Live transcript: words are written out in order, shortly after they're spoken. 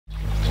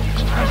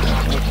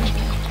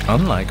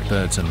Unlike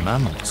birds and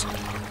mammals,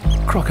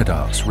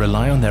 crocodiles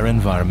rely on their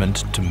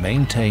environment to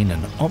maintain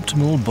an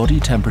optimal body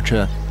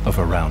temperature of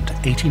around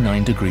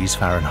 89 degrees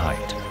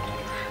Fahrenheit.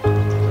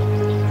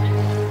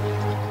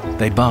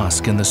 They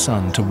bask in the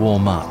sun to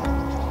warm up,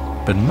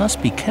 but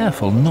must be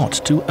careful not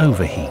to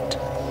overheat.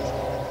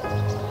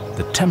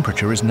 The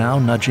temperature is now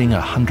nudging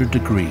 100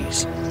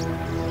 degrees.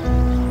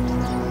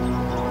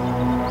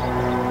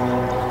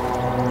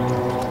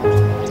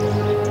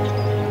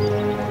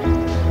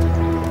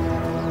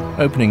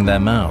 Opening their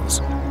mouths,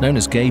 known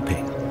as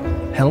gaping,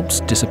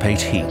 helps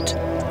dissipate heat.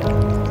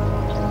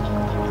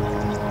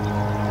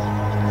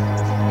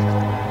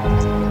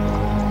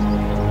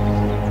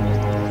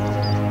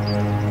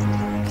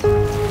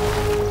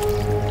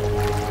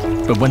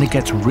 But when it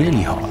gets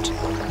really hot,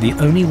 the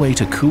only way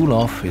to cool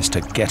off is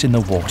to get in the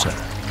water.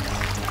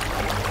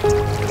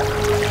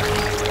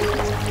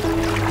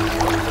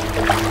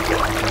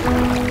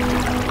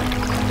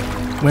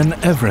 When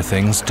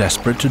everything's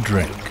desperate to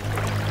drink,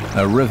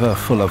 a river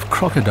full of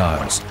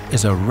crocodiles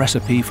is a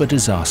recipe for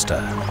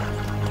disaster.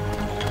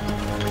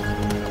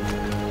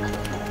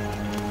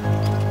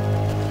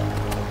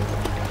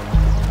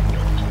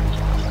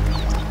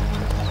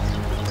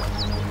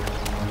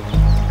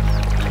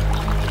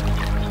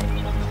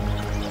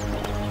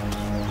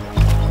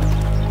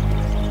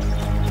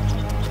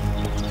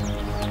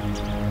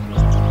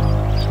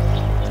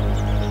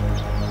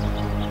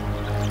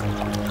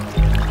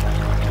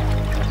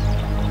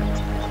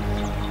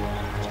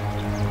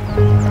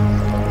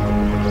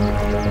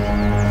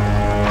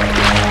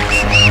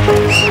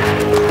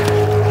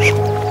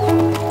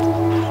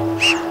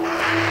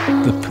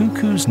 The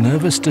puku's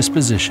nervous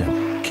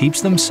disposition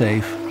keeps them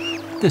safe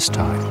this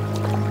time.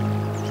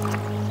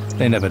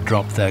 They never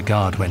drop their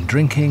guard when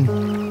drinking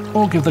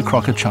or give the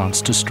croc a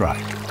chance to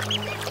strike.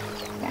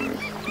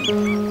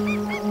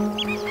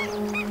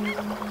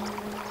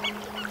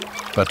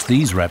 But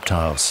these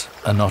reptiles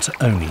are not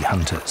only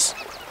hunters,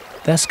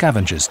 they're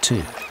scavengers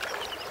too.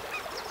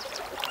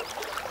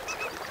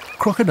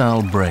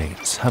 Crocodile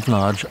brains have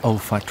large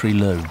olfactory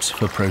lobes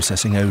for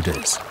processing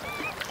odors,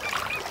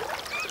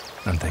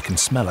 and they can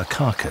smell a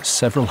carcass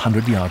several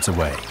hundred yards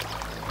away.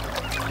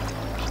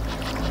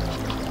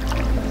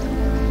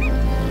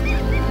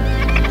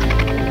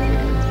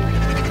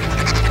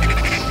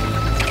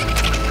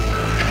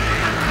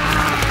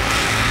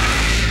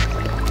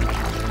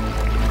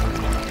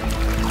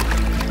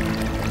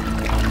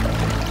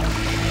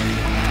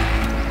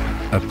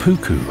 A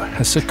puku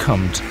has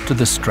succumbed to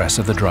the stress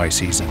of the dry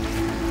season.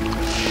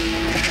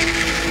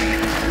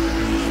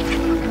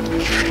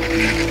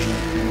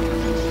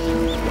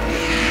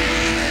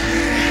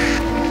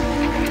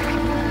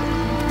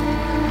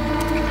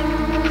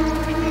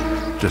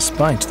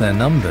 Despite their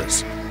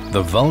numbers,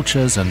 the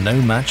vultures are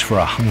no match for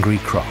a hungry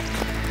croc.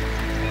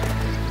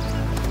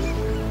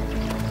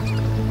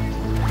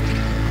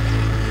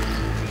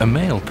 A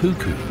male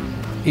puku,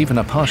 even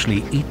a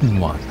partially eaten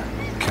one,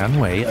 can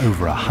weigh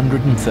over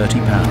 130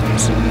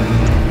 pounds.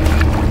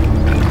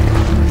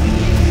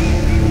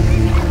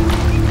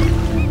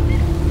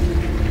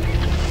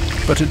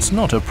 But it's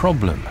not a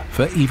problem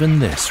for even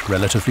this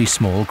relatively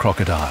small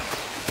crocodile.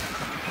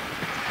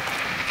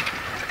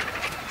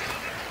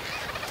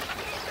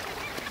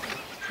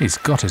 He's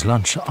got his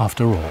lunch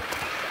after all.